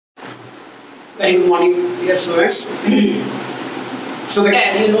Very good morning, dear students. So, beta,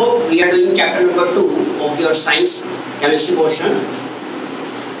 as you know, we are doing chapter number 2 of your science chemistry portion.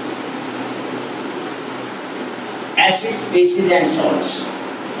 Acids, bases, and salts.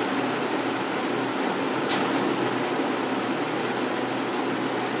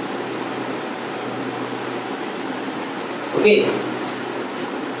 Okay.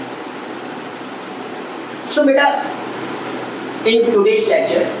 So, beta, in today's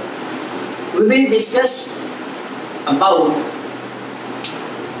lecture, we will discuss about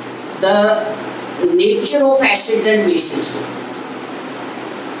the nature of acids and bases,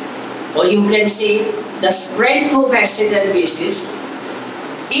 or you can say the strength of acids and bases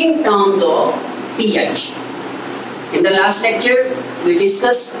in terms of pH. In the last lecture, we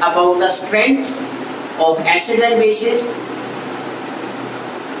discussed about the strength of acids and bases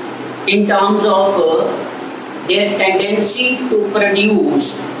in terms of their tendency to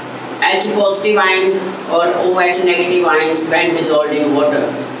produce H positive ions or OH negative ions when dissolved in water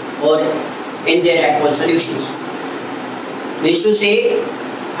or in their aqueous solutions. Means to say,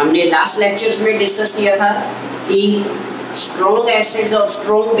 हमने last lectures में discuss किया था कि strong acids और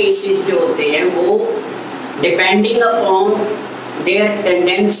strong bases जो होते हैं वो depending upon their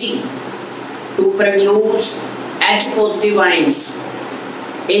tendency to produce H positive ions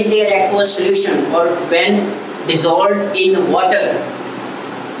in their aqueous solution or when dissolved in water,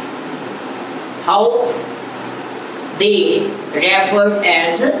 how they referred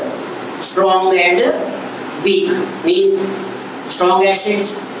as strong and weak. Means strong acids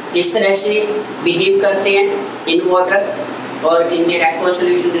इस तरह से behave करते हैं in water और in their aqueous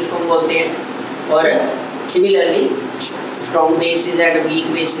solution जिसको बोलते हैं, और similarly strong bases and weak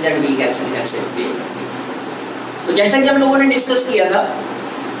bases and weak acids ऐसे behave करते हैं. तो जैसा कि हम लोगों ने डिस्कस किया था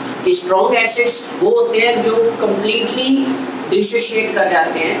कि स्ट्रॉन्ग एसिड्स वो होते हैं जो कंप्लीटली डिसोशिएट कर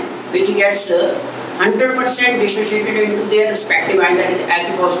जाते हैं, which gets 100% dissociated into their respective ions, that is H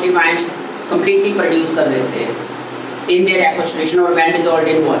positive ions completely produce कर देते हैं in their aqueous solution or when dissolved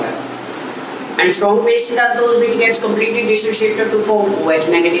in water. And strong bases are those which gets completely dissociated to form OH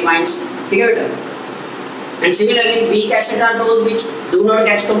negative ions. Figure it out. And similarly, weak acids are those which do not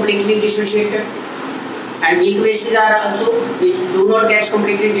get completely dissociated, and weak bases are also which do not get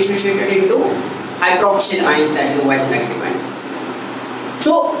completely dissociated into hydroxyl ions, that is OH negative ions.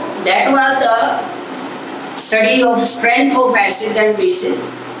 So that was the study of strength of acids and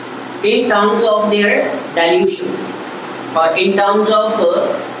bases in terms of their dilution or in terms of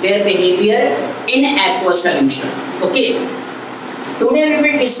their behavior in aqueous solution. Okay. Today we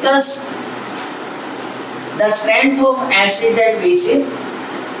will discuss the strength of acids and bases.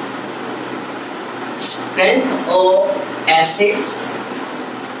 Strength of acids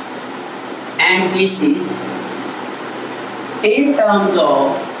and bases in terms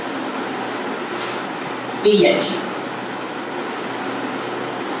of pH.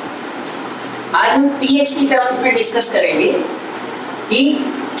 आज हम pH की terms में discuss करेंगे कि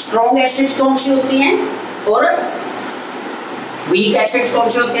strong acids कौन सी होती हैं और वीक एसिड्स कौन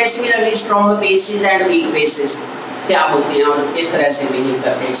से होते हैं, similarly strong bases and week basis क्या होती हैं और किस तरह से बिहेव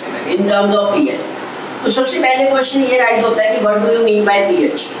करते हैं इन टर्म्स ऑफ pH. तो सबसे पहले क्वेश्चन ये राइज होता है कि what do you mean by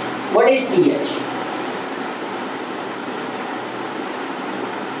pH? What is pH?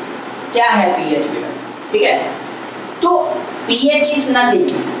 क्या है pH बेटा? ठीक है, तो pH is nothing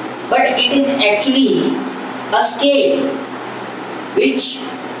but it is actually a scale which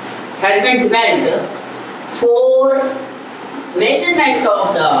has been developed for measurement of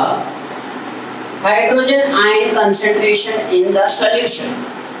the hydrogen ion concentration in the solution.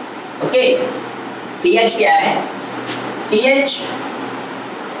 Okay, pH क्या है? pH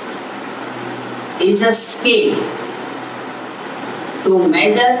is a scale to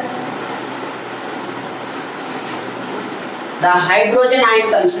measure the hydrogen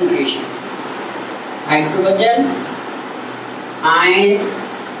ion concentration. Hydrogen ion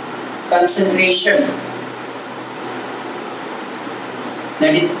concentration,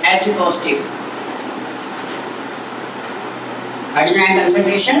 that is H positive. Hydrogen ion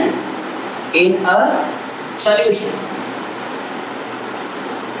concentration in a solution.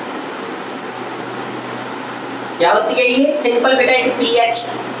 क्या होती है ये? Simple बेटा, एक pH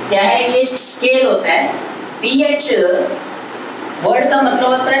क्या है? ये स्केल होता है. pH वर्ड का मतलब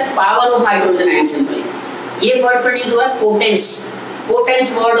होता है power of hydrogen ion. Simply ये वर्ड प्रोड्यूस हुआ पोटेंस.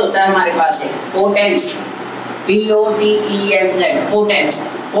 पोटेंस वर्ड होता है हमारे पास है, potence, POTENZ, potence.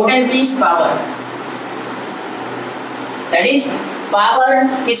 Potence means power, that is power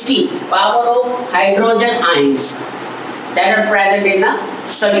किसकी? Power of hydrogen ions that are present in a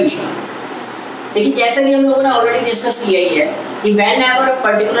solution. देखिए जैसा कि हम लोगों ने ऑलरेडी डिस्कस किया ही है कि whenever a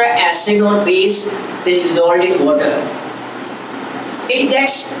particular acid or base is dissolved in water, it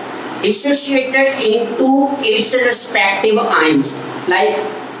gets dissociated into its respective ions. Like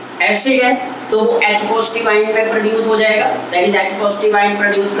acid है तो वो H पॉजिटिव आयन में प्रोड्यूस हो जाएगा, that is H positive ion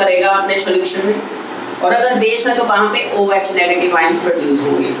produce करेगा अपने सॉल्यूशन में, और अगर बेस है तो वहां पे OH नेगेटिव आयंस प्रोड्यूस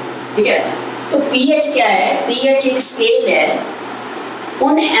होंगे। ठीक है, तो pH क्या है? pH एक स्केल है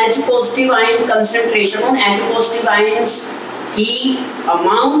उन H पॉजिटिव आयन कंसंट्रेशन, उन H पॉजिटिव आयंस की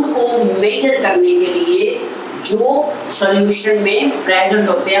अमाउंट को मेजर करने के लिए जो सॉल्यूशन में प्रेजेंट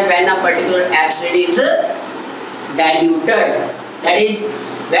होते हैं when a particular acid is diluted, that is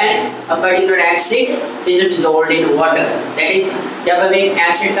when a particular acid is dissolved in water, that is जब हम एक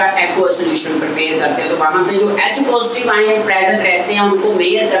एसिड का एक्वा सॉल्यूशन प्रिपेयर करते हैं तो वहां पे जो H पॉजिटिव आयन प्रेजेंट रहते हैं उनको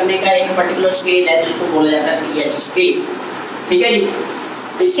मेजर करने का एक पर्टिकुलर स्केल है जिसको बोला जाता है pH स्केल। ठीक है जी,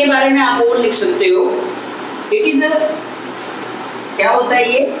 इसके बारे में आप और लिख सकते हो, इट इज क्या होता है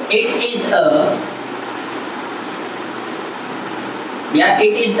ये, it is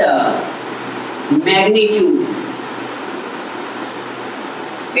the magnitude,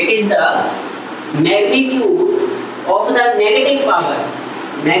 it is the magnitude of the negative power,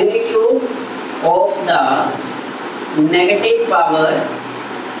 magnitude of the negative power,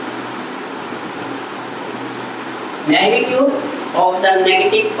 magnitude of the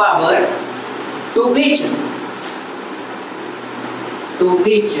negative power to which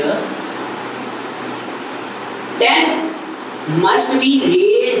 10 must be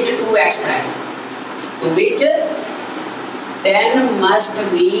raised to express, to which 10 must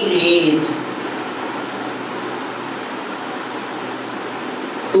be raised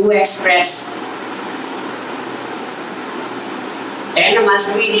to express, 10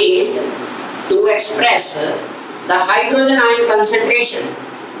 must be raised to express the hydrogen ion concentration,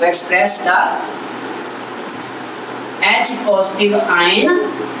 to express the H positive ion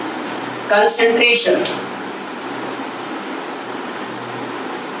concentration.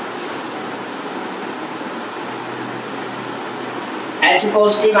 H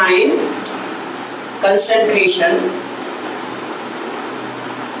positive ion concentration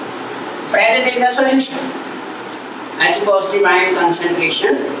present in the solution, H positive ion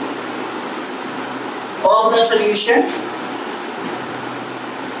concentration of the solution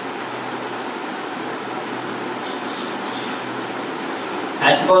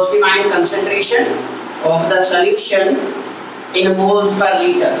H positive ion concentration of the solution in moles per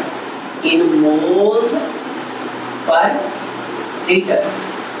liter, in moles per litre.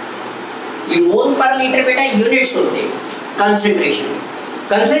 ये मोल पर litre बेटा units होते हैं concentration.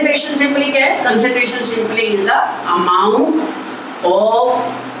 Concentration simply क्या है? Concentration simply is the amount of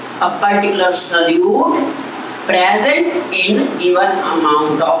a particular solute present in given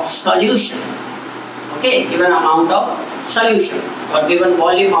amount of solution, okay, given amount of solution और given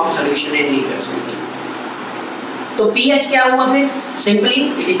volume of solution in litre simply. तो pH क्या हुआ फिर? Simply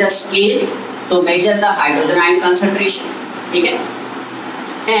it is the scale to measure the hydrogen ion concentration. ठीक है,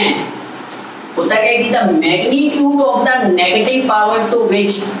 and होता है कि the magnitude of the negative power to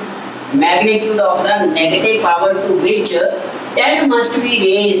which, magnitude of the negative power to which 10 must be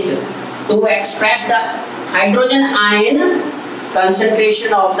raised to express the hydrogen ion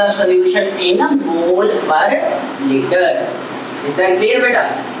concentration of the solution in a mole per liter. Is that clear बेटा?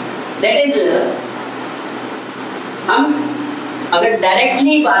 That is हम अगर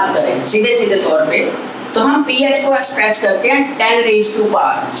directly बात करें सीधे सीधे तौर पे तो हम pH को एक्सप्रेस करते हैं 10 raised to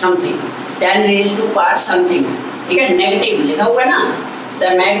power something, 10 raised to power something। ठीक है, नेगेटिव लिखा हुआ है ना,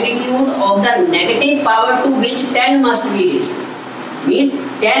 the magnitude of the negative power to which 10 must be raised means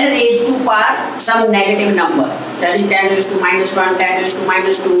 10 raised to power some negative number, that is 10 raised to -1, 10 raised to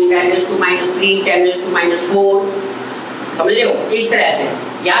 -2, 10 raised to -3, 10 raised to -4, समझ रहे हो? इस तरह से,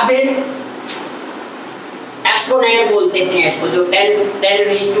 या फिर एक्सपोनेंट बोलते हैं इसको, जो 10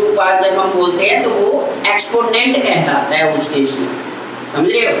 raised to power जब हम बोलते हैं तो वो एक्सपोनेंट कहलाता है उस केस में,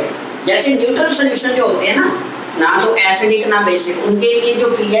 समझ रहे हो? जैसे न्यूट्रल सॉल्यूशन जो होते हैं ना तो एसिडिक ना बेसिक, उनके लिए जो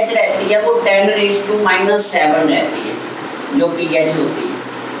pH रहती है वो 10 raised to -7 रहती है, जो pH होती है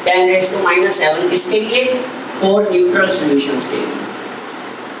 10 raised to -7 किसके लिए? फॉर न्यूट्रल सॉल्यूशंस के लिए।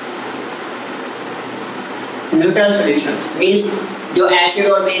 न्यूट्रल सॉल्यूशंस मींस जो एसिड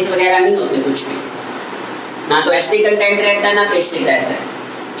और बेस वगैरह नहीं होते कुछ भी, ना तो एसिडिक कंटेंट रहता है ना बेसिक रहता है।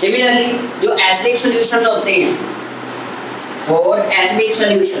 सिमिलरली जो एसिडिक सॉल्यूशंस होते हैं और एसिडिक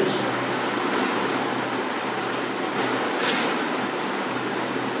सॉल्यूशंस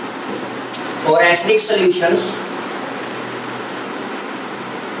और एसिडिक सॉल्यूशंस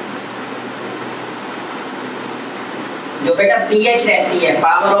जो बेटा पीएच रहती है,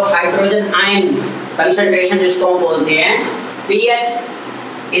 power of hydrogen ion concentration जिसको हम बोलते हैं,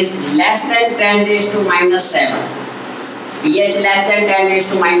 pH is less than 10⁻⁻⁷। PH less than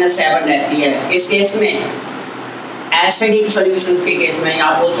 10⁻⁻⁷ रहती है। इस केस में एसिडिक सॉल्यूशंस के केस में,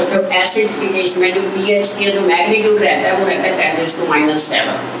 आप बोल सकते हो एसिड्स के केस में जो पीएच की जो मैग्नीट्यूड रहता है वो रहता है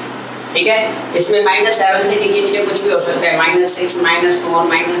 10⁻⁷। ठीक है, इसमें -7 से नीचे नीचे कुछ भी हो सकता है, -6, -4,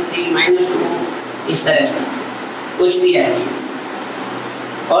 -3, -2, इस तरह से कुछ भी रहती है।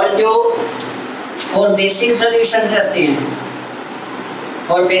 और जो फॉर बेसिक सॉल्यूशंस रहते हैं,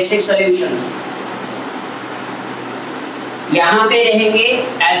 फॉर बेसिक सॉल्यूशंस यहाँ पे रहेंगे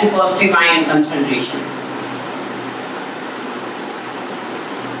H positive ion concentration.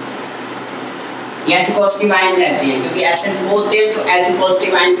 H positive ion रहती है क्योंकि एसिड्स वो होते हैं जो H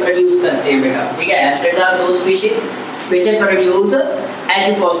पॉजिटिव आयन प्रोड्यूस करते हैं बेटा। ठीक है, acids are those species which produce H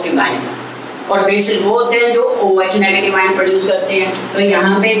positive ions, और बेसिस वो होते हैं जो OH नेगेटिव आयन प्रोड्यूस करते हैं। तो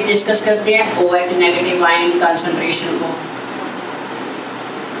यहाँ पे डिस्कस करते हैं OH नेगेटिव आयन कंसंट्रेशन को।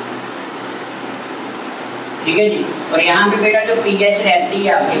 ठीक है जी, और यहाँ पे बेटा जो पीएच रहती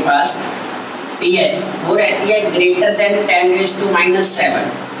है आपके पास, पीएच वो रहती है ग्रेटर देन 10⁻⁻⁷।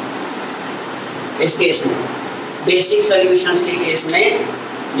 इस केस में बेसिक सॉल्यूशंस के केस में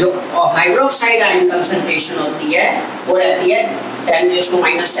जो हाइड्रोक्साइड आयन कंसंट्रेशन होती है वो रहती है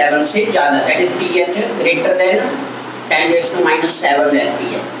 10⁻⁷ से ज़्यादा, that is pH greater than 10⁻⁷ रहती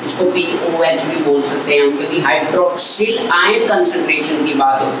है। इसको POH भी बोल सकते हैं हम, क्योंकि हाइड्रोक्सिल आयन कंसंट्रेशन की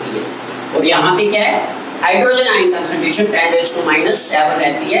बात होती है। और यहाँ पे क्या है, हाइड्रोजन आयन कंसंट्रेशन 10⁻⁷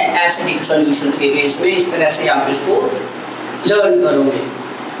 रहती है एसिडिक सॉल्यूशन के केस में। इस तरह से आप इसको लर्न करोगे।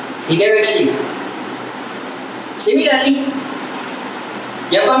 ठीक है बेटा जी। सिमिलरली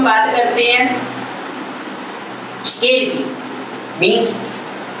जब हम बात करते हैं स्केल की, मीन्स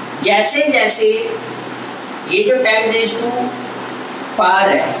जैसे जैसे ये जो 10⁻⁴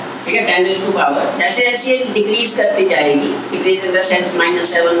 है, ठीक है, 10⁻⁴ पावर जैसे जैसे डिक्रीज करती जाएगी, डिक्रीज इन द सेंस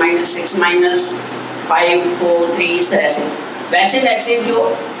 -7, -6, -5, 4, 3 इस तरह से, वैसे वैसे जो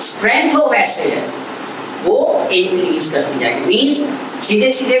स्ट्रेंथ ऑफ एसिड है वो इंक्रीज करती जाएगी। मीन्स सीधे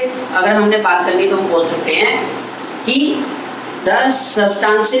सीधे अगर हमने बात करनी तो हम बोल सकते हैं कि the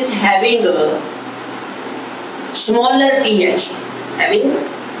substances having smaller pH, having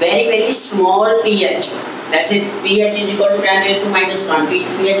very small pH, that's it, pH is equal to 10⁻⁻1,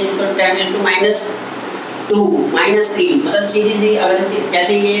 pH is equal to 10⁻⁻2, -3, मतलब सीधी अगर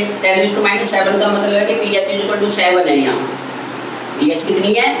जैसे ये 10⁻⁷ का मतलब है कि pH is equal to 7 है। यहाँ pH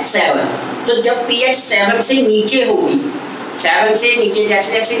कितनी है, 7। तो जब pH 7 से नीचे होगी, 7 से नीचे जैसे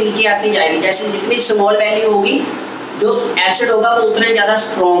जैसे नीचे आती जाएगी, जैसे जितनी स्मॉल वैल्यू होगी जो एसिड होगा वो उतना ज़्यादा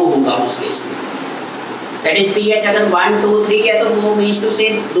स्ट्रॉन्ग होगा उस केस में। दैट इज pH अगर 1, 2, 3 है तो वो मीन्स टू से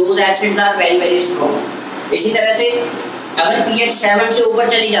those acids are very strong. इसी तरह से अगर pH 7 से ऊपर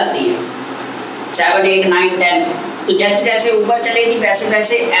चली जाती है, 7, 8, 9, 10, तो जैसे जैसे ऊपर चलेगी वैसे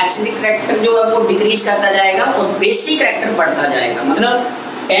वैसे एसिडिक करैक्टर जो है वो डिक्रीज करता जाएगा और बेसिक करैक्टर बढ़ता जाएगा। मतलब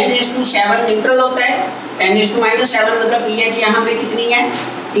 10⁻7 न्यूट्रल होता है, 10⁻⁻7 मतलब pH यहाँ पे कितनी है,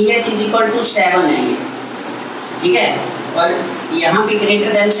 pH इज इक्वल टू 7 है ये। ठीक है, और यहाँ पे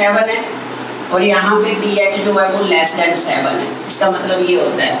ग्रेटर देन 7 है और यहाँ पे pH जो है वो लेस देन 7 है। इसका मतलब ये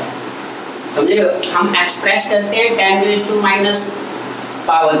होता है, समझ रहे हो, हम एक्सप्रेस करते हैं 10⁻⁻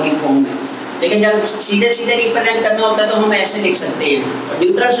 पावर की फॉर्म में, लेकिन जब सीधे सीधे रिप्रेजेंट करना होता है तो हम ऐसे लिख सकते हैं। और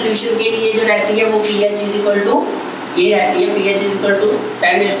न्यूट्रल सॉल्यूशन के लिए जो रहती है वो pH इज इक्वल टू ये रहती है, pH is equal to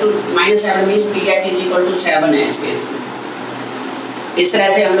 10⁻⁻7 means pH is equal to 7 है इस केस में। इस तरह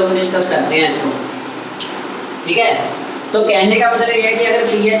से हम लोग डिस्कस करते हैं इसको। ठीक है, तो कहने का मतलब ये है कि अगर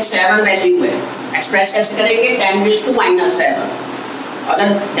pH 7 वैल्यू है, एक्सप्रेस कैसे करेंगे, 10⁻⁻7। अगर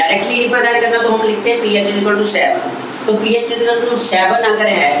डायरेक्टली रिप्रेजेंट करना तो हम लिखते हैं pH इज इक्वल टू 7। तो pH इज इक्वल टू 7 अगर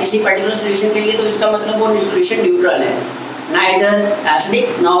है किसी पर्टिकुलर सॉल्यूशन के लिए तो इसका मतलब वो सॉल्यूशन न्यूट्रल है, नाइदर एसिडिक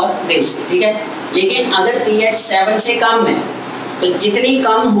नॉर बेसिक। ठीक है, लेकिन अगर pH 7 से कम है तो जितनी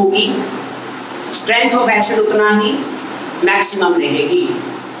कम होगी स्ट्रेंथ ऑफ एसिड उतना ही मैक्सिमम रहेगी।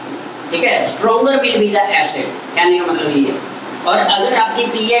 ठीक है, stronger will be the acid, कहने का मतलब ये है। और अगर आपकी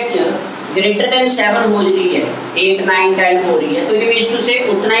pH ग्रेटर देन 7 हो रही है, 8, 9, 10 हो रही है, तो ये टू से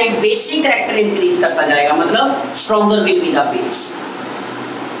उतना ही बेसिक कैरेक्टर इंक्रीज करता जाएगा, मतलब stronger will be the base.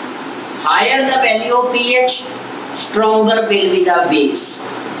 Higher the value of pH, stronger will be the base.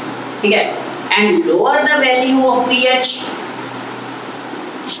 ठीक है, and lower the value of pH,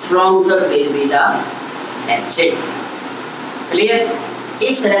 stronger will be the acid. Clear?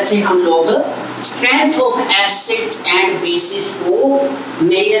 इस तरह से हम लोग strength of acids and bases को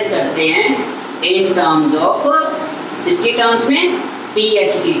major करते हैं इन टर्म्स ऑफ, इसकी टर्म्स में,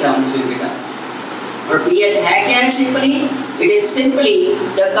 pH की टर्म्स में बेटा। और pH है क्या है? Simply it is simply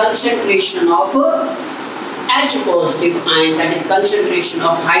the concentration of H positive ion, that is concentration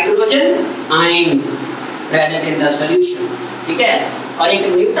of hydrogen ions rather than the solution. ठीक है, और एक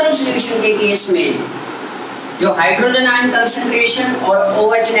न्यूट्रल सॉल्यूशन के केस में जो हाइड्रोजन आयन कंसंट्रेशन और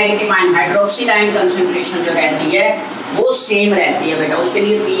OH negative ion hydroxyl ion concentration जो रहती है वो सेम रहती है बेटा, उसके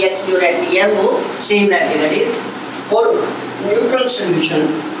लिए pH जो रहती है वो सेम रहती है। दैट इज और न्यूट्रल सॉल्यूशन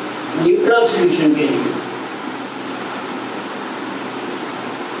के लिए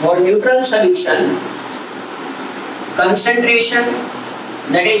और neutral solution concentration,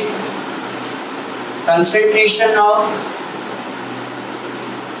 that is concentration of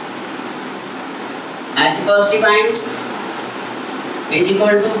H positive ions is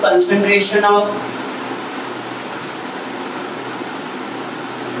equal to concentration of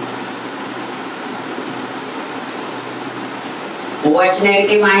OH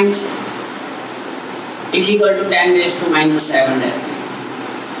negative ions is equal to 10⁻⁻⁷ है।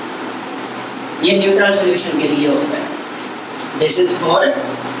 ये न्यूट्रल सॉल्यूशन के लिए होता है। This is for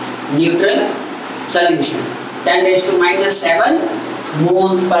neutral solution. 10⁻⁷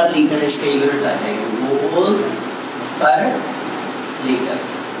 मोल पर लीटर इसके यूनिट आ जाएगा, मोल पर लीटर।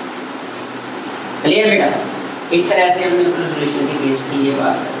 क्लियर बेटा? इस तरह से हम न्यूट्रल सॉल्यूशन के केस की ये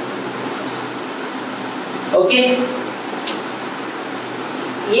बात है। ओके,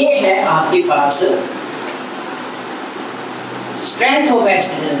 ये है आपके पास strength of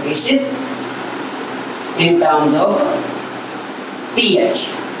accident basis in terms of pH।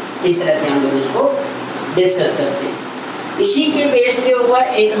 इस तरह से हम लोग इसको डिस्कस करते हैं। इसी के बेस के ऊपर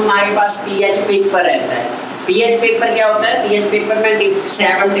एक हमारे पास pH पेपर रहता है। pH पेपर क्या होता है? pH पेपर में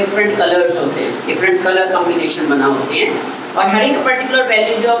 7 डिफरेंट कलर्स होते हैं, डिफरेंट कलर कॉम्बिनेशन बना होते हैं और हर एक पर्टिकुलर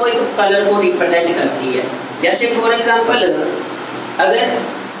वैल्यू जो है वो एक कलर को रिप्रेजेंट करती है। जैसे फॉर एग्जांपल अगर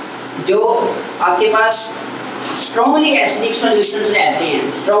जो आपके पास स्ट्रॉन्गली एसिडिक सॉल्यूशंस रहते हैं,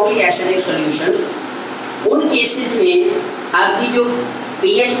 स्ट्रॉन्गली एसिडिक सॉल्यूशंस, उन केसेस में आपकी जो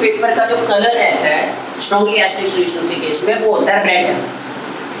pH पेपर का जो कलर रहता है स्ट्रॉन्गली एसिडिक सॉल्यूशन के केस में वो होता है रेड।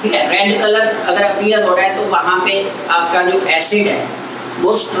 ठीक है, रेड कलर अगर अपीयर हो रहा है तो वहाँ पे आपका जो एसिड है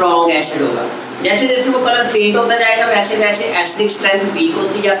वो स्ट्रॉन्ग एसिड होगा। जैसे जैसे वो कलर फेड होता जाएगा वैसे वैसे एसिडिक स्ट्रेंथ वीक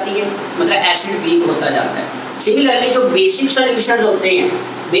होती जाती है, मतलब एसिड वीक होता जाता है। सिमिलरली जो बेसिक सॉल्यूशंस होते हैं,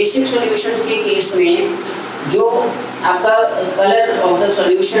 बेसिक सॉल्यूशंस के केस में जो आपका कलर ऑफ द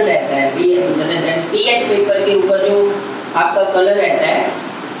सॉल्यूशन रहता है pH पेपर के ऊपर जो आपका कलर रहता है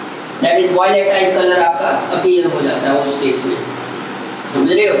that is violet type colour आपका अपीयर हो जाता है उस केस में।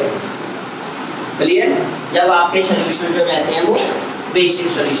 समझ रहे हो? क्लियर? जब आपके सॉल्यूशन जो रहते हैं वो बेसिक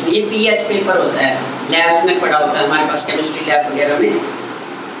सॉल्यूशन, ये pH पेपर होता है, लैब में पढ़ा होता है हमारे पास केमिस्ट्री लैब वगैरह में।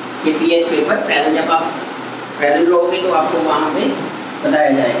 ये pH पेपर प्रेजेंट, जब आप प्रेजेंट रहोगे तो आपको वहाँ पे बताया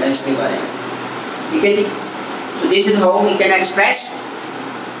जाएगा इसके बारे में। ठीक है जी? So this is how we can express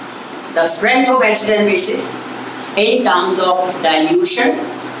the strength of acid and bases in terms of dilution,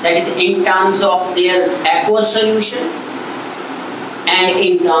 that is in terms of their aqueous solution and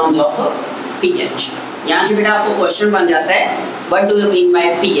in terms of pH। यहाँ से बेटा आपको क्वेश्चन बन जाता है what do you mean by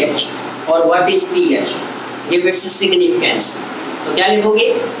pH और what is pH, give its significance। तो क्या लिखोगे?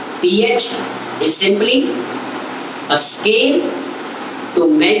 pH is simply a scale to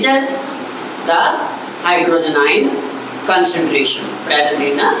measure the hydrogen ion concentration present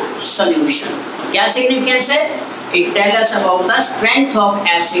in a solution। क्या significance है? It tells us about the strength of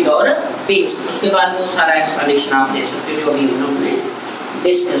acid or base। उसके बाद वो सारा explanation आप दे सकते हो जो अभी हम लोग ने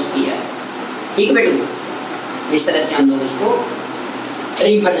डिस्कस किया है। ठीक है बेटू? इस तरह से हम लोग उसको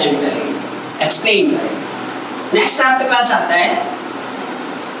रिप्रेजेंट करेंगे, एक्सप्लेन करेंगे। नेक्स्ट आपके पास आता है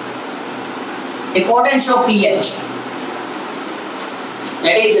importance of pH,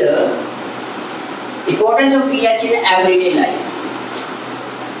 that is importance of pH in everyday life।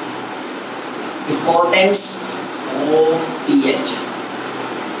 Importance of pH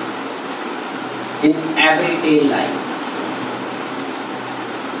in everyday life।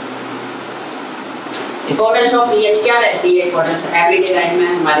 Importance of pH क्या रहती है? इम्पोर्टेंस एवरीडे लाइफ में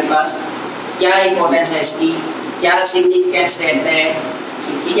हमारे पास क्या इम्पोर्टेंस है इसकी, क्या सिग्निफिकेंस रहता है,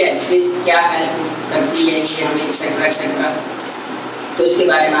 ठीक है, फिर क्या हेल्प करती है ये हमें, एक्सेट्रा एक्सेट्रा। तो इसके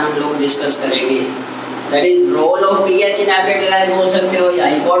बारे में हम लोग डिस्कस करेंगे। That is role of pH in everyday life बोल सकते हो या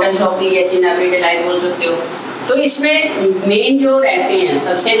importance of pH in everyday life बोल सकते हो। तो इसमें मेन जो रहते हैं,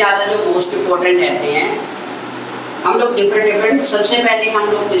 सबसे ज़्यादा जो मोस्ट इम्पोर्टेंट रहते हैं, हम लोग डिफरेंट सबसे पहले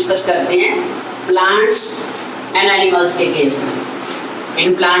हम लोग डिस्कस करते हैं प्लांट्स एंड एनिमल्स के केस में।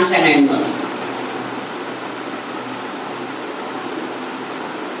 इन प्लांट्स एंड एनिमल्स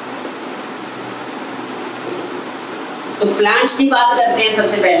तो प्लांट्स की बात करते हैं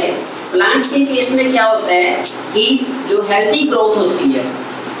सबसे पहले। प्लांट्स के केस में क्या होता है कि जो हेल्दी ग्रोथ होती है,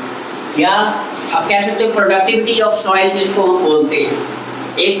 या आप कह सकते हो प्रोडक्टिविटी ऑफ सॉइल जिसको हम बोलते हैं,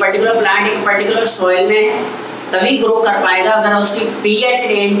 एक पर्टिकुलर प्लांट एक पर्टिकुलर सॉइल में तभी ग्रो कर पाएगा अगर उसकी पीएच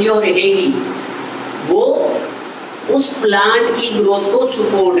रेंज जो रहेगी वो उस प्लांट की ग्रोथ को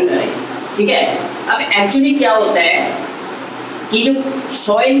सपोर्ट करे। ठीक है, अब एक्चुअली क्या होता है कि जो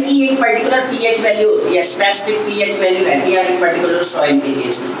सॉइल की एक पर्टिकुलर पीएच वैल्यू होती है, स्पेसिफिक पीएच वैल्यू रहती है एक पर्टिकुलर सॉइल के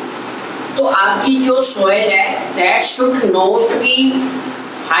केस में, तो आपकी जो सॉइल है that should not be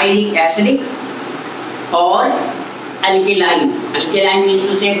highly acidic और अल्कलाइन। अल्कलाइन मींस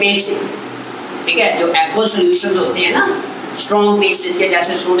टू से बेसिक। ठीक है, जो एक्वा सॉल्यूशंस होते हैं ना स्ट्रॉन्ग बेसिस के,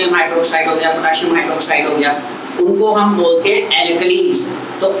 जैसे सोडियम हाइड्रोक्साइड हो गया, पोटेशियम हाइड्रोक्साइड हो गया, उनको हम बोलते हैं एल्कलीन्स।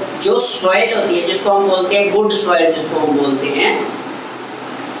 तो जो सॉइल होती है जिसको हम बोलते हैं गुड सॉइल, जिसको हम बोलते हैं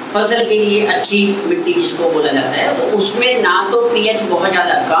फसल के लिए अच्छी मिट्टी जिसको बोला जाता है, तो उसमें ना तो पीएच बहुत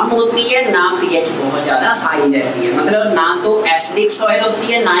ज़्यादा कम होती है ना पीएच बहुत ज़्यादा हाई रहती है। मतलब ना तो एसिडिक सॉइल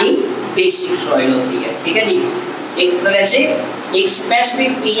होती है ना ही बेसिक सॉइल होती है। ठीक है जी, एक तरह से एक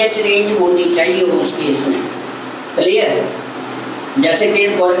स्पेसिफिक पीएच रेंज होनी चाहिए उस केस में। क्लियर? जैसे कि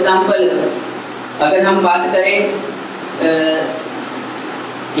फॉर एग्जांपल अगर हम बात करें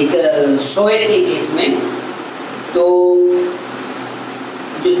एक सॉइल के केस में, तो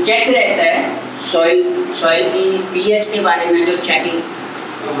जो चेक रहता है सॉइल की पीएच के बारे में, जो चेकिंग,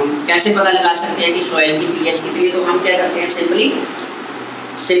 तो हम कैसे पता लगा सकते हैं कि सॉइल की पीएच कितनी है? तो हम क्या करते हैं,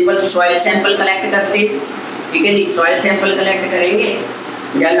 सिंपल सॉइल सैंपल कलेक्ट करते हैं। ठीक है जी, सॉइल सैंपल कलेक्ट करेंगे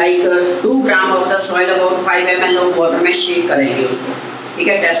या like 2 gram of the soil about 5 ml of water में शेक करेंगे उसको। ठीक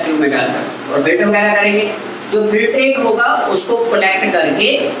है, टेस्ट ट्यूब में डालकर और फिल्टर वगैरह करेंगे। जो फिल्ट्रेट होगा उसको कलेक्ट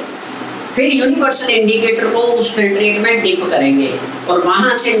करके फिर यूनिवर्सल इंडिकेटर को उस फिल्ट्रेट में डिप करेंगे और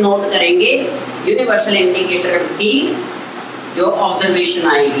वहां से नोट करेंगे यूनिवर्सल इंडिकेटर की जो ऑब्जर्वेशन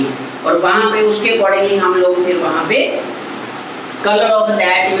आएगी, और वहां पे उसके अकॉर्डिंगली हम लोग फिर वहां पे colour of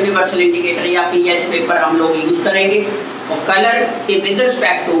that universal indicator या पीएच पेपर हम लोग यूज करेंगे, और कलर के विद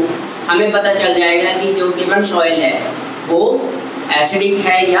रिस्पेक्ट टू हमें पता चल जाएगा कि जो गिवन सॉइल है वो एसिडिक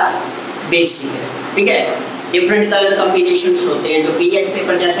है या बेसिक है। ठीक है, डिफरेंट कलर कॉम्बिनेशंस होते हैं। जो पीएच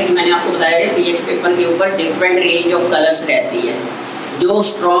पेपर, जैसा कि मैंने आपको बताया है, पीएच पेपर के ऊपर डिफरेंट रेंज ऑफ कलर्स रहती है। जो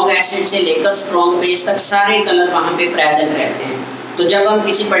स्ट्रॉन्ग एसिड से लेकर स्ट्रॉन्ग बेस तक सारे कलर वहाँ पे प्रेजेंट रहते हैं। तो जब हम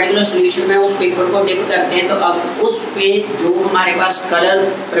किसी पर्टिकुलर सॉल्यूशन में उस पेपर को डिप करते हैं, तो अब उस पे जो हमारे पास कलर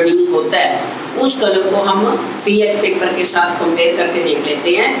प्रोड्यूस होता है उस कलर को हम पीएच पेपर के साथ कंपेयर करके देख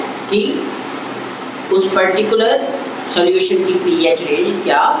लेते हैं कि उस पर्टिकुलर सॉल्यूशन की पीएच रेंज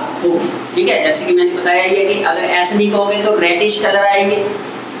क्या होगी। ठीक है, जैसे कि मैंने बताया ये कि अगर एसिडिक होगे तो रेडिश कलर आएंगे।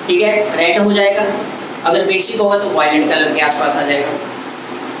 ठीक है, रेड हो जाएगा। अगर बेसिक होगा तो वायलेट कलर के आसपास आ जाएगा।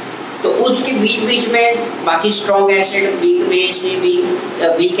 तो उसके बीच में बाकी strong acid, weak base,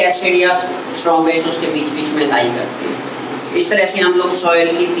 weak acid या स्ट्रॉन्ग बेस उसके बीच में लाई करते हैं। इस तरह से हम लोग सॉइल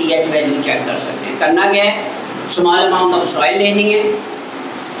की पीएच वैल्यू चेक कर सकते हैं। करना क्या है, स्मॉल अमाउंट ऑफ सॉइल लेनी है।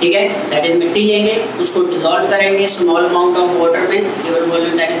 ठीक है, दैट इज मिट्टी लेंगे, उसको डिजॉल्व करेंगे स्मॉल अमाउंट ऑफ वाटर में, गिवन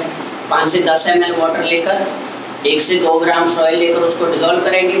वॉल्यूम दैट इज 5 से 10 ml वाटर लेकर 1 से 2 ग्राम सॉइल लेकर उसको डिजॉल्व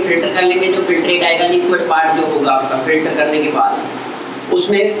करेंगे, फिल्टर कर लेंगे। जो फिल्ट्रेट आएगा लिक्विड पार्ट जो होगा आपका फिल्टर करने के बाद,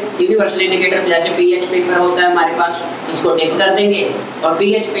 उसमें यूनिवर्सल इंडिकेटर जैसे पीएच पेपर होता है हमारे पास, उसको डिप कर देंगे और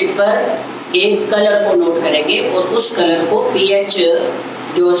पीएच पेपर के कलर को नोट करेंगे और उस कलर को पीएच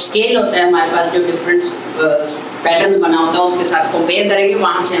जो स्केल होता है हमारे पास, जो डिफरेंट पैटर्न बना होता है उसके साथ कंपेयर करेंगे।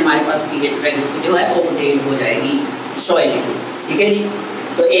 वहाँ से हमारे पास पीएच वैल्यू जो है अपडेट हो जाएगी सॉइल की। ठीक है जी,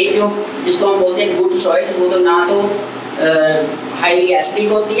 तो एक जो जिसको हम बोलते हैं गुड सॉइल, वो तो ना तो हाईली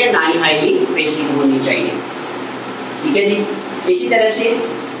एसिडिक होती है ना ही हाईली बेसिक होनी चाहिए। ठीक है जी, इसी तरह से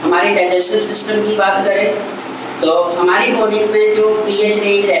हमारे डाइजेस्टिव सिस्टम की बात करें तो हमारी बॉडी में जो पीएच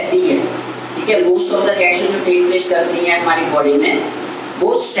रेंज रहती है, ठीक है, मोस्ट ऑफ द रिएक्शन जो टेक प्लेस करती है हमारी बॉडी में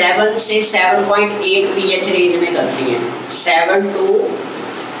वो 7 से 7.8 पीएच रेंज में करती है। 7 टू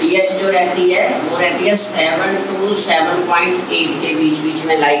पीएच जो रहती है वो रहती है 7 टू 7.8 के बीच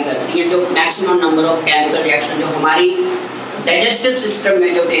में लाई करती है, जो maximum number of chemical reaction जो हमारी डाइजेस्टिव सिस्टम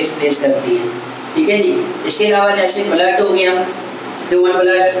में जो टेक प्लेस करती है। ठीक है जी, इसके अलावा जैसे ब्लड हो गया, ह्यूमन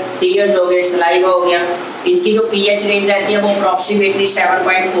ब्लड, टीयर्स हो गए, सलाइवा हो गया, इनकी जो पीएच रेंज रहती है वो अप्रॉक्सीमेटली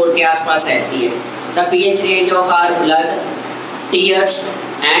 7.4 के आसपास रहती है। The pH range of our blood, tears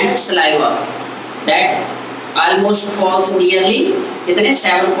and saliva that almost falls nearly कितने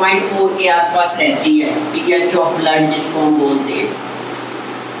 7.4 के आसपास रहती है pH ऑफ ब्लड जिसको हम बोलते हैं,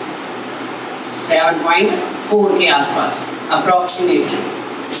 7.4 के आसपास अप्रॉक्सीमेटली,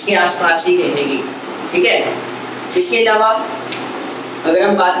 इसके आसपास ही रहेगी। ठीक है, इसके अलावा अगर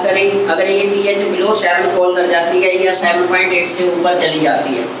हम बात करें, अगर ये pH बिलो 7 फॉल कर जाती है या 7.8 से ऊपर चली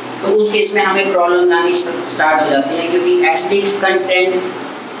जाती है तो उस केस में हमें प्रॉब्लम आनी स्टार्ट हो जाती है, क्योंकि एसिडिक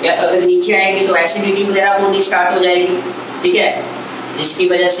कंटेंट या अगर नीचे आएगी तो एसिडिटी वगैरह होनी स्टार्ट हो जाएगी, ठीक है, जिसकी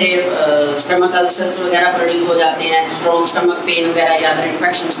वजह से स्टमक अल्सर्स वगैरह प्रोड्यूस हो जाते हैं, स्ट्रॉन्ग स्टमक पेन वगैरह या अदर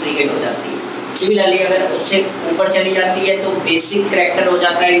इन्फेक्शंस क्रिएट हो जाती है। सिमिलरली अगर उससे ऊपर चली जाती है तो बेसिक करैक्टर हो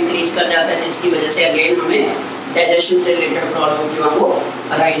जाता है, इंक्रीज कर जाता है, जिसकी वजह से अगेन हमें डाइजेशन से रिलेटेड प्रॉब्लम्स जो है वो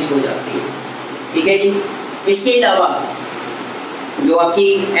अराइज हो जाती है, ठीक है जी। इसके अलावा जो आपकी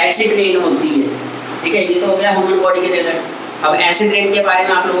एसिड रेन होती है, ठीक है, ये तो हो गया ह्यूमन बॉडी के रिलेटेड। अब एसिड रेन के बारे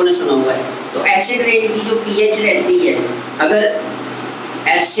में आप लोगों ने सुना हुआ है, तो एसिड रेन की जो पीएच रहती है, अगर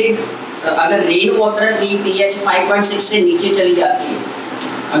रेन वाटर की पीएच 5.6 से नीचे चली जाती है,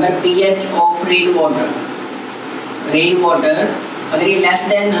 अगर पीएच ऑफ रेन वाटर अगर ये लेस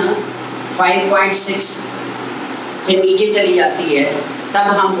देन 5.6 से नीचे चली जाती है, तब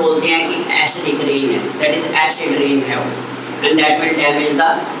हम बोलते हैं कि एसिडिक रेन है, दैट इज एसिड रेन है, and that will damage the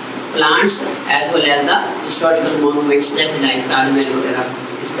plants as well as the historical monuments जैसे लाइक ताजमहल वगैरह,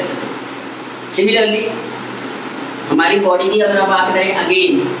 इस तरह से। सिमिलरली हमारी बॉडी की अगर आप बात करें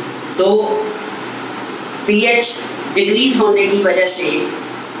अगेन, तो पीएच डिक्रीज होने की वजह से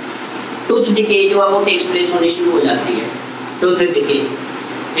टूथ डिके जो है वो टेक्स प्लेस होनी शुरू हो जाती है, टूथ डिके,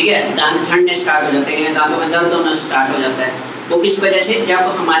 ठीक है, दांत झड़ने स्टार्ट हो जाते हैं, दांतों में दर्द होना स्टार्ट हो जाता है। वो किस वजह से, जब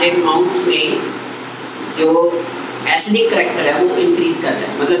हमारे माउथ में जो एसिडिक करैक्टर है वो इंक्रीज कर रहा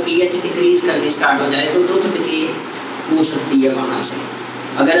है, मतलब पीएच डिक्रीज करनी स्टार्ट हो जाए तो टूथ डिके हो सकती है वहाँ से।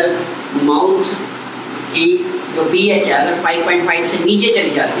 अगर माउथ की जो पीएच है अगर 5.5 से नीचे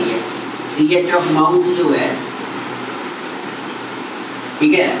चली जाती है, पीएच ऑफ माउथ जो है,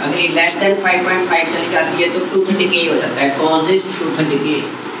 ठीक है, अगर ये लेस देन 5.5 चली जाती है तो टूथ डिके हो जाता है, कॉजेस टूथ डिके,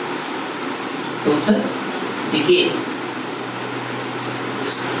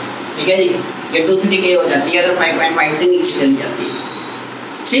 ठीक है जी, ये टूथ डिके हो जाती है अगर 5.5 से नीचे चली जाती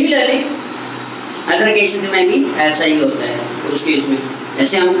है। सिमिलरली अदर केसेस में भी ऐसा ही होता है, उस केस में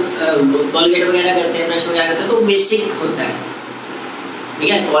जैसे हम कॉलगेट वगैरह करते हैं, ब्रश वगैरह करते हैं, तो बेसिक होता है,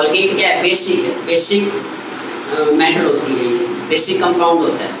 ठीक है, कॉलगेट क्या है, बेसिक मेथड होती है, ये बेसिक कंपाउंड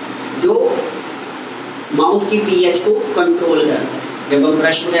होता है जो माउथ की पीएच को कंट्रोल करता है। जब हम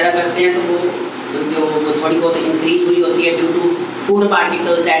ब्रश वगैरह करते हैं तो वो थोड़ी बहुत इंक्रीज हुई होती है due to food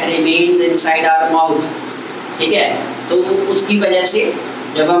particles that remains inside our mouth, ठीक है, तो उसकी वजह से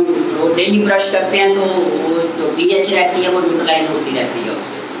जब हम डेली ब्रश करते हैं तो जो पीएच रहती है वो न्यूट्रलाइज होती रहती है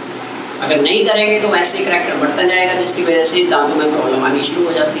उससे। अगर नहीं करेंगे तो वैसे करैक्टर बढ़ता जाएगा, जिसकी वजह से दांतों में प्रॉब्लम आनी शुरू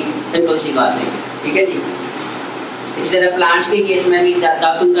हो जाती है, सिंपल सी बात है, ठीक है जी। इसी तरह प्लांट्स के केस में भी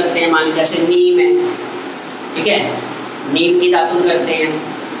दातुन करते हैं, मान लीजिए जैसे नीम है, ठीक है, नीम की दातुन करते हैं,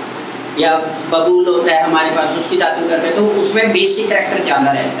 या बबूल होता है हमारे पास, उसकी दातुन करते हैं, तो उसमें बेसिक करैक्टर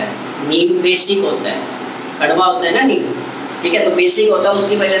ज़्यादा रहता है, नीम बेसिक होता है, कड़वा होता है ना नीम, ठीक है, तो बेसिक होता है,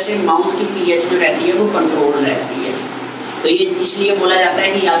 उसकी वजह से माउथ की पीएच जो रहती है वो कंट्रोल रहती है। तो ये इसलिए बोला जाता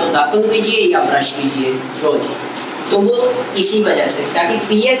है कि या तो दातुन कीजिए या ब्रश कीजिए रोज, तो वो इसी वजह से, ताकि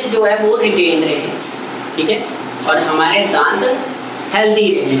पीएच जो है वो रिटेन रहे, ठीक है, और हमारे दांत हेल्दी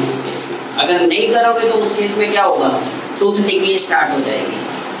रहे उस केस में। अगर नहीं करोगे तो उस केस में क्या होगा, टूथ डिके स्टार्ट हो जाएगी,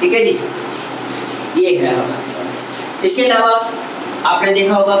 ठीक है जी, ये है हमारे पास। इसके अलावा आपने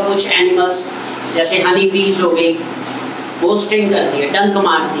देखा होगा कुछ एनिमल्स जैसे हनी बीज हो गई, वो स्टिंग करती है, डंक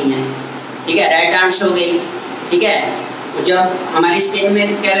मारती हैं, ठीक है, रेड ants हो गई, ठीक है, जब हमारी स्किन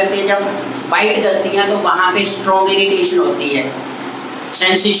में क्या करती है, जब बाइट करती हैं तो वहाँ पे स्ट्रॉन्ग इरिटेशन होती है,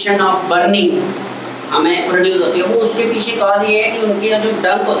 सेंसेशन ऑफ बर्निंग हमें प्रोड्यूस होती है। वो उसके पीछे कहा ये है कि उनकी जो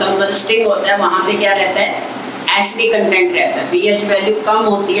डंक होता है, उनका जो स्टिंग होता है, वहाँ पे क्या रहता है, एसिडिक कंटेंट रहता है, पीएच वैल्यू कम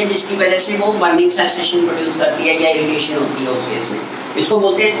होती है, जिसकी वजह से वो बर्निंग सेंसेशन प्रोड्यूस करती है या इरिटेशन होती है उस केस में। इसको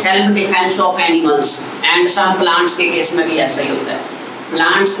बोलते हैं self defence of animals, and some plants के केस में भी ऐसा ही होता है।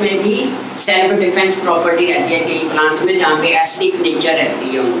 प्लांट्स में भी सेल्फ डिफेंस प्रॉपर्टी रहती है कई प्लांट्स में, जहाँ पे एसिडिक नेचर रहती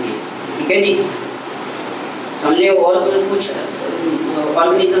है उनकी, ठीक है जी, समझे। और कुछ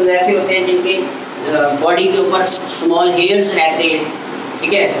ऑर्गेनिज्म ऐसे होते हैं जिनके बॉडी के ऊपर स्मॉल हेयर्स रहते हैं,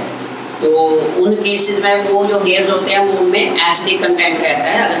 ठीक है, तो उन केसेस में वो जो हेयर्स होते हैं वो उनमें एसिडिक कंटेंट रहता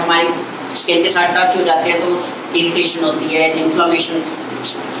है, अगर हमारी स्किन के साथ टच हो जाते हैं तो इरिटेशन होती है, इन्फ्लेमेशन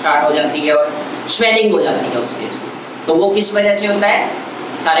स्टार्ट हो जाती है और स्वेलिंग हो जाती है उस केस में। तो वो किस वजह से होता है,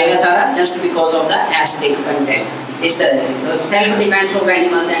 सारे का सारा just because of the acidic content. इस तरह से self defence of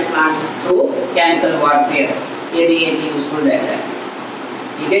animals and plants through chemical warfare, ये भी एक यूजफुल रहता है,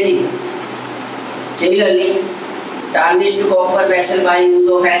 ठीक है जी। Similarly tarnished copper vessel by use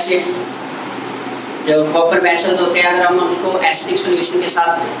of acid, जो कॉपर वेसल्स होते हैं अगर हम उसको एसिडिक सॉल्यूशन के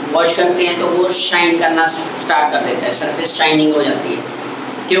साथ वॉश करते हैं तो वो शाइन करना स्टार्ट कर देता है, सरफेस शाइनिंग हो जाती है।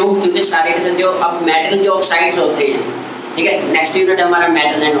 क्यों? क्योंकि सारे के साथ जो अब मेटल जो ऑक्साइड्स होते हैं, ठीक है। नेक्स्ट यूनिट हमारा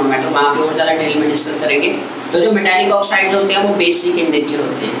मेटल एंड नॉन मेटल, वहाँ पे और ज़्यादा डिटेल में डिस्कस करेंगे। तो जो मेटालिक ऑक्साइड्स होते हैं वो बेसिक इन नेचर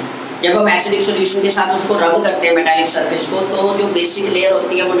होते हैं। जब हम एसिडिक सॉल्यूशन के साथ उसको रब करते हैं मेटालिक सरफेस को, तो जो बेसिक लेयर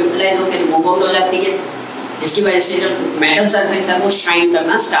होती है वो न्यूट्रलाइज होकर रिमूव आउट हो जाती है, जिसकी वजह से जो मेटल सरफेस है वो शाइन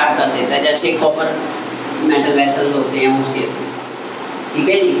करना स्टार्ट कर देता है, जैसे कॉपर मेटल वेसल होते हैं उस केस में। ठीक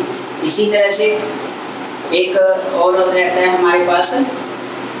है जी। इसी तरह से एक और रहता है हमारे पास,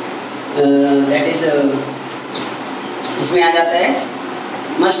 दैट इज इसमें आ जाता है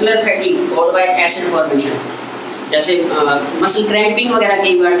मसलर fatigue called by acid formation. जैसे मसल क्रैम्पिंग वगैरह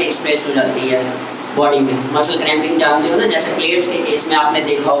कई बार एक्सप्रेस हो जाती है बॉडी में। मसल क्रैम्पिंग जानते हो ना, जैसे प्लेयर्स के केस में आपने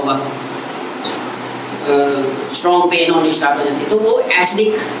देखा होगा स्ट्रॉन्ग पेन होनी स्टार्ट हो जाती है, तो वो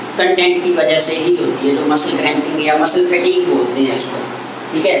एसिडिक कंटेंट की वजह से ही होती है, जो मसल क्रैम्पिंग या मसल फैटिग बोलते हैं इसको।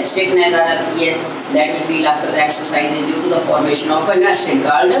 ठीक है। स्टिफनेस आ जाती है that we feel after the exercise due to the formation of N acid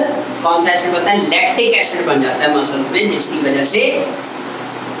called, कौन सा एसिड होता है, लैक्टिक एसिड बन जाता है मसल्स में, जिसकी वजह से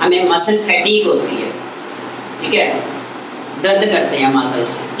हमें मसल फैटिग होती है। ठीक है। दर्द करते हैं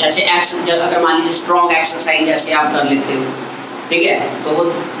मसल्स, जैसे अगर मान लीजिए स्ट्रॉन्ग एक्सरसाइज जैसे आप कर लेते हो, ठीक है, तो वो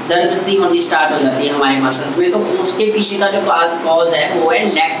दर्द सी होनी स्टार्ट हो जाती है हमारे मसल्स में। तो उसके पीछे का जो कॉज है वो है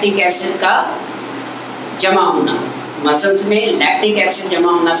लैक्टिक एसिड का जमा होना। मसल्स में लैक्टिक एसिड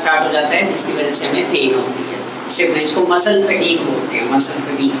जमा होना स्टार्ट हो जाता है, जिसकी वजह से हमें पेन होती है। इसको मसल फैटिग बोलते हैं, मसल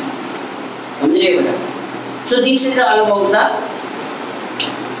फैटिग। समझ रहे हो? So this is all about the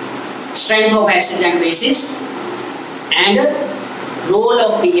strength of acids and bases and role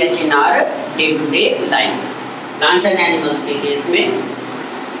of pH in our day-to-day life. Plants and animals के केस में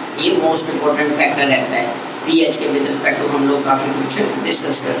ये मोस्ट इम्पोर्टेंट फैक्टर रहता है। pH के विद रिस्पेक्ट टू हम लोग काफ़ी कुछ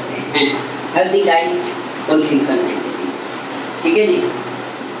डिस्कस करते हैं हेल्दी लाइफ को लीड करने के लिए। ठीक है जी।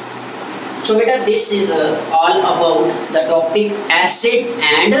 सो बेटा this is all about the topic acids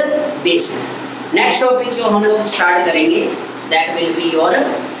and bases. Next topic जो हम लोग स्टार्ट करेंगे that will be your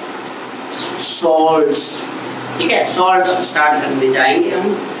salts. ठीक है। सॉल्ट स्टार्ट करने जाएंगे हम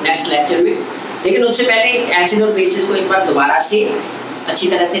नेक्स्ट लेक्चर में, लेकिन उससे पहले एसिड और बेसिस को एक बार दोबारा से अच्छी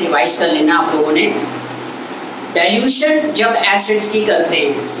तरह से रिवाइज कर लेना आप लोगों ने। डाइल्यूशन जब एसिड्स की करते हैं,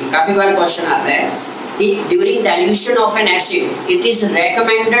 ये काफी बार क्वेश्चन आता है कि during dilution of N acid it is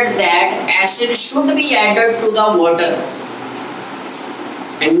recommended that acid should be added to the water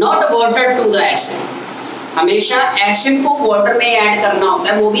and not water to the acid. हमेशा एसिड को वाटर में ऐड करना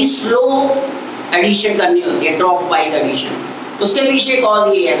होता है, वो भी स्लो एडिशन करनी होती है, ड्रॉप वाइज एडिशन। उसके पीछे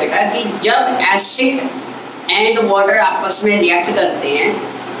कॉज ये है बेटा कि जब एसिड एंड वाटर आपस में रिएक्ट करते हैं,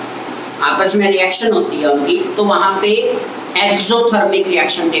 आपस में रिएक्शन होती है उनकी, तो वहाँ पे एक्सोथर्मिक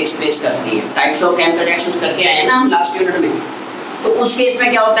रिएक्शन टेक्स प्लेस करती है। टाइप्स ऑफ केमिकल रिएक्शंस करके आए हैं ना हम लास्ट यूनिट में। तो उस केस में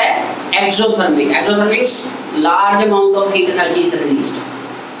क्या होता है, exothermic. Exothermic large amount of heat energy is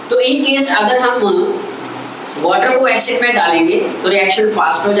released. तो इन केस अगर हम वाटर को एसिड में डालेंगे तो रिएक्शन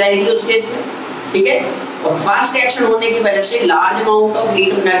फास्ट हो जाएगी उस केस में। ठीक है। और फास्ट रिएक्शन होने की वजह से large amount of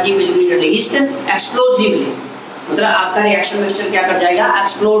heat energy will be released explosively. मतलब आपका रिएक्शन मिक्सचर क्या कर जाएगा,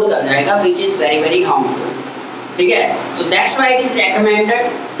 एक्सप्लोड कर जाएगा, which is very very harmful. ठीक है। तो that's why it is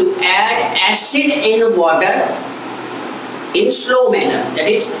recommended to add acid in water in slow manner, that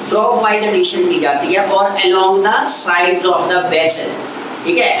is drop wise addition की जाती है और along the sides of the vessel.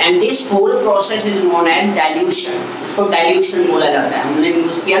 ठीक है। And this whole process is known as dilution. इसको dilution बोला जाता है। हमने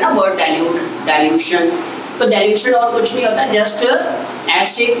यूज किया ना वर्ड डाइल्यूशन। तो डाइल्यूशन और कुछ नहीं होता, जस्ट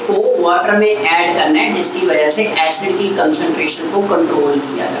एसिड को वाटर में ऐड करना है, जिसकी वजह से एसिड की कंसंट्रेशन को कंट्रोल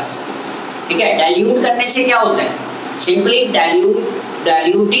किया जा सके। ठीक है। डाइल्यूट करने से क्या होता है, simply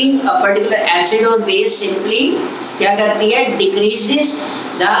diluting a particular acid और बेस सिंपली क्या करती है, decreases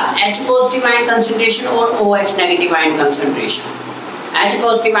the H positive ion concentration और OH negative ion concentration. H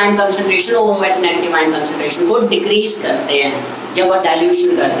positive ion concentration और OH नेगेटिव आयन कंसंट्रेशन को डिक्रीज करते हैं जब आप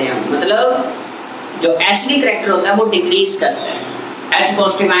डाइल्यूशन करते हैं। मतलब जो एसिडिक करैक्टर होता है वो डिक्रीज करता है, H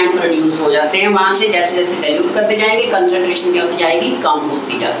पॉजिटिव आयन प्रोड्यूस हो जाते हैं वहां से। जैसे जैसे डाइल्यूट करते जाएंगे कंसंट्रेशन क्या होती जाएगी, कम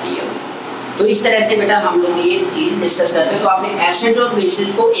होती जाती है। तो इस तरह से बेटा हम लोग ये चीज डिस्कस करते हैं। तो आपने एसिड और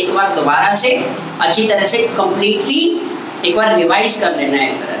बेसिस को एक बार दोबारा से अच्छी तरह से कंप्लीटली एक बार रिवाइज कर लेना है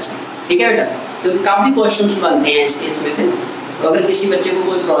एक तरह से। ठीक है बेटा। तो काफी क्वेश्चंस बनते हैं इस केस में से। तो अगर किसी बच्चे को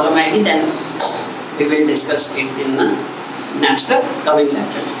कोई प्रॉब्लम आएगी then we will discuss it in the next coming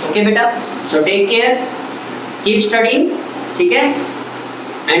lecture. Okay बेटा। So take care, keep studying. ठीक है।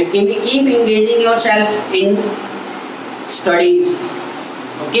 And keep engaging yourself in studies.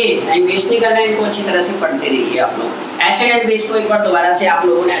 Okay. Time waste नहीं करना है, इनको अच्छी तरह से पढ़ते रहिए आप लोग। एसिड एंड बेस को एक बार दोबारा से आप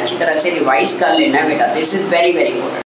लोगों ने अच्छी तरह से रिवाइज कर लेना है बेटा। This is very very important.